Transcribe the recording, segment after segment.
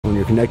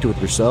you're connected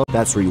with yourself,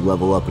 that's where you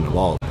level up and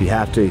evolve. You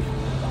have to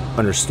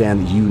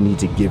understand that you need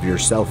to give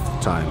yourself the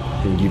time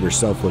and give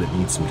yourself what it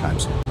needs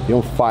sometimes. You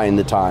don't find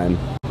the time,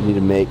 you need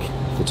to make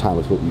the time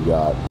with what you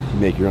got. You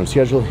make your own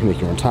schedule, you make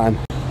your own time,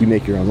 you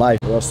make your own life,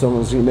 or else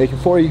someone's gonna make it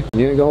for you.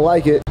 You ain't gonna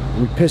like it.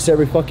 You piss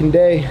every fucking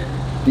day,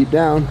 deep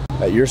down,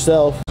 at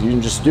yourself. You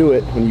didn't just do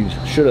it when you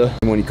shoulda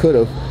and when you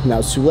could've. Now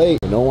it's too late.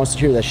 No one wants to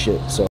hear that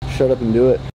shit, so shut up and do it.